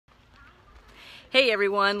Hey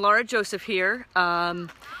everyone, Laura Joseph here,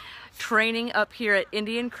 training up here at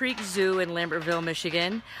Indian Creek Zoo in Lambertville,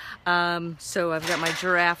 Michigan. So I've got my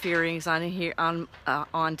giraffe earrings on here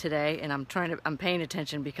on today, and I'm paying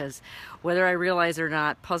attention because whether I realize it or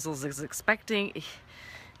not, Puzzles is expecting.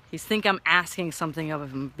 He's think I'm asking something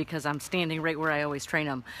of him because I'm standing right where I always train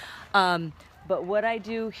him. But what I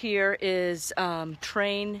do here is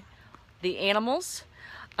train the animals,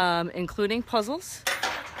 including Puzzles,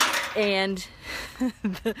 and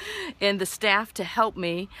the staff to help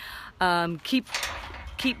me keep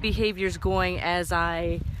behaviors going as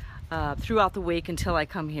I throughout the week until I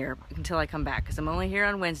come back, because I'm only here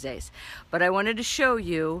on Wednesdays. But I wanted to show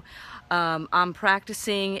you I'm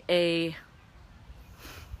practicing a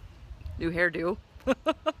new hairdo.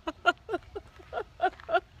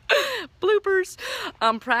 Bloopers.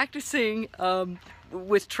 I'm practicing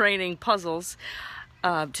with training Puzzles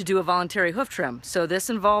to do a voluntary hoof trim. So this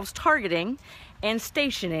involves targeting and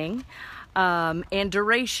stationing and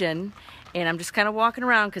duration, and I'm just kind of walking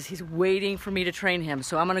around because he's waiting for me to train him.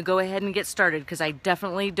 So I'm going to go ahead and get started because I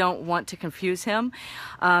definitely don't want to confuse him.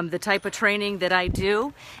 The type of training that I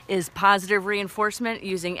do is positive reinforcement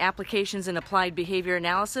using applications and applied behavior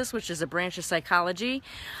analysis, which is a branch of psychology,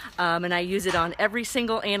 and I use it on every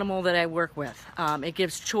single animal that I work with. It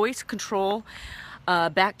gives choice, control,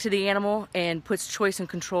 back to the animal, and puts choice and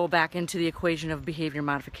control back into the equation of behavior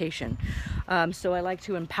modification. So I like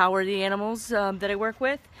to empower the animals that I work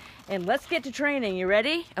with. And let's get to training. You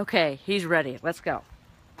ready? Okay, he's ready. Let's go.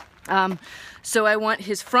 So I want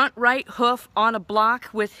his front right hoof on a block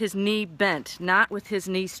with his knee bent, not with his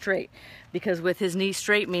knee straight, because with his knee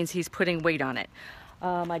straight means he's putting weight on it.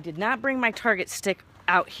 I did not bring my target stick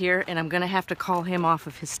out here, and I'm going to have to call him off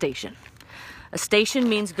of his station. A station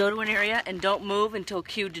means go to an area and don't move until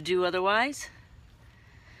cued to do otherwise.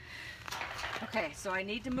 Okay, so I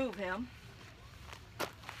need to move him.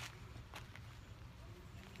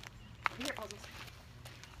 Here, Puzzles.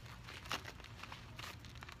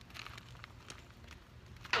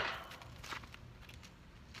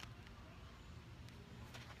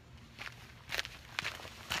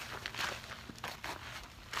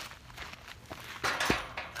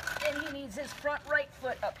 And he needs his front right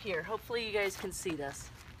foot up here. Hopefully you guys can see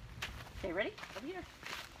this. Okay, ready? Over here.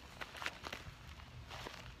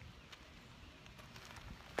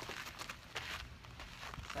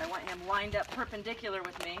 So I want him lined up perpendicular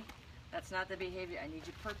with me. That's not the behavior. I need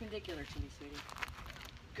you perpendicular to me, sweetie.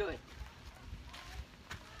 Good.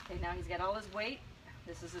 Okay, now he's got all his weight.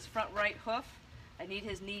 This is his front right hoof. I need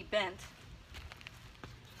his knee bent.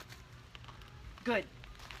 Good.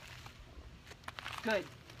 Good.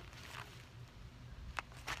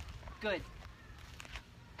 Good.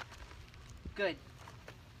 Good.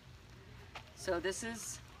 So this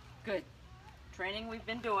is good. Training we've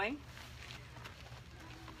been doing.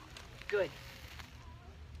 Good.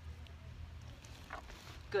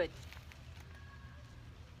 Good.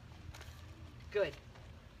 Good.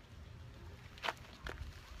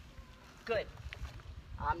 Good.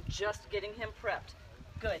 I'm just getting him prepped.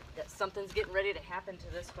 Good. That something's getting ready to happen to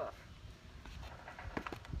this hoof.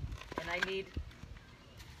 And I need,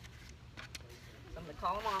 I'm going to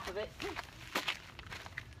call him off of it. Good.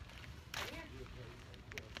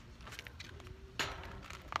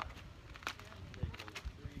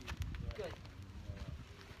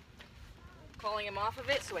 Calling him off of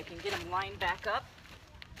it so I can get him lined back up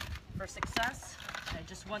for success. I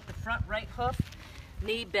just want the front right hoof,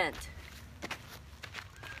 knee bent.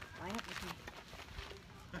 Line up with me.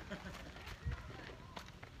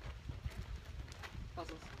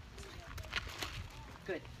 Puzzles.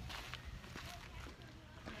 Good.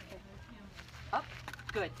 Up.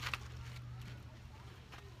 Good.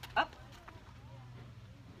 Up.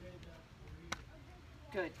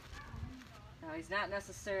 Good. Now he's not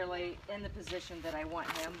necessarily in the position that I want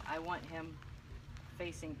him. I want him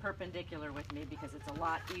facing perpendicular with me because it's a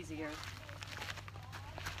lot easier.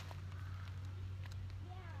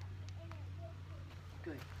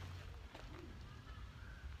 Good.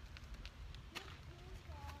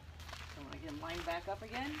 So I get him lined back up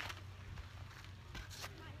again.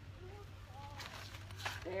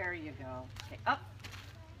 There you go. Okay, up.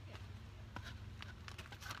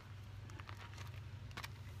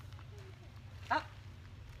 Up.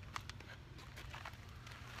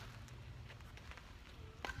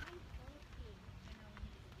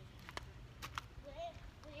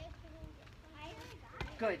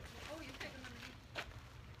 Good.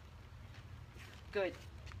 Good.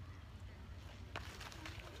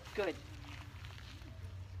 Good.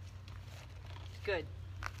 Good.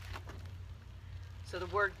 So the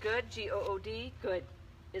word good, G-O-O-D, good,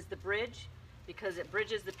 is the bridge because it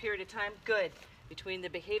bridges the period of time, good, between the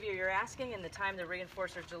behavior you're asking and the time the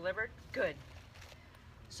reinforcer is delivered, good.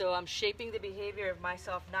 So I'm shaping the behavior of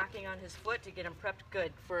myself knocking on his foot to get him prepped,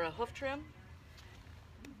 good. For a hoof trim,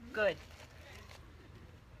 good.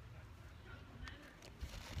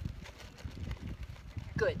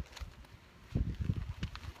 Good.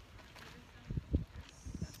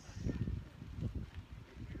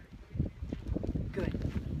 Good.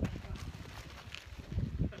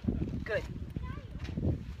 Good.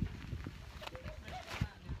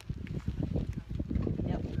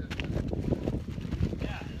 Yep.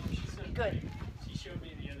 Yeah, good. She showed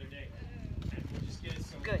me the other day. And we'll just get it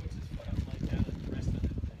so good. It puts his foot up like that and the rest of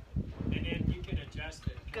it. And then you can adjust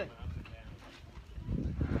it Good. up and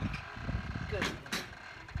down. Good.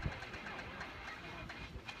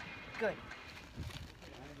 Good.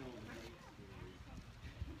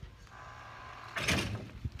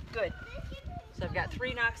 Good. So I've got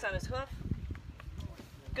 3 knocks on his hoof.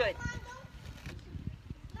 Good.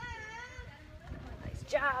 Nice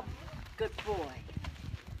job. Good boy.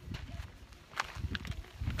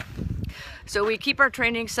 So we keep our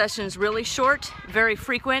training sessions really short, very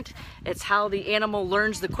frequent. It's how the animal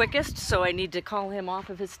learns the quickest, so I need to call him off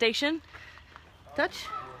of his station. Touch.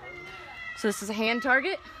 So this is a hand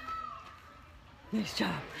target. Nice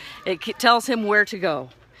job. It tells him where to go.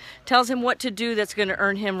 Tells him what to do that's going to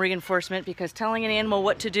earn him reinforcement, because telling an animal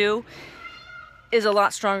what to do is a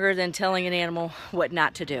lot stronger than telling an animal what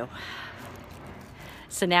not to do.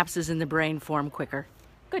 Synapses in the brain form quicker.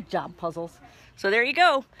 Good job, Puzzles. So there you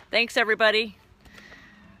go. Thanks, everybody.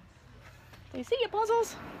 Do you see you,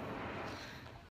 Puzzles?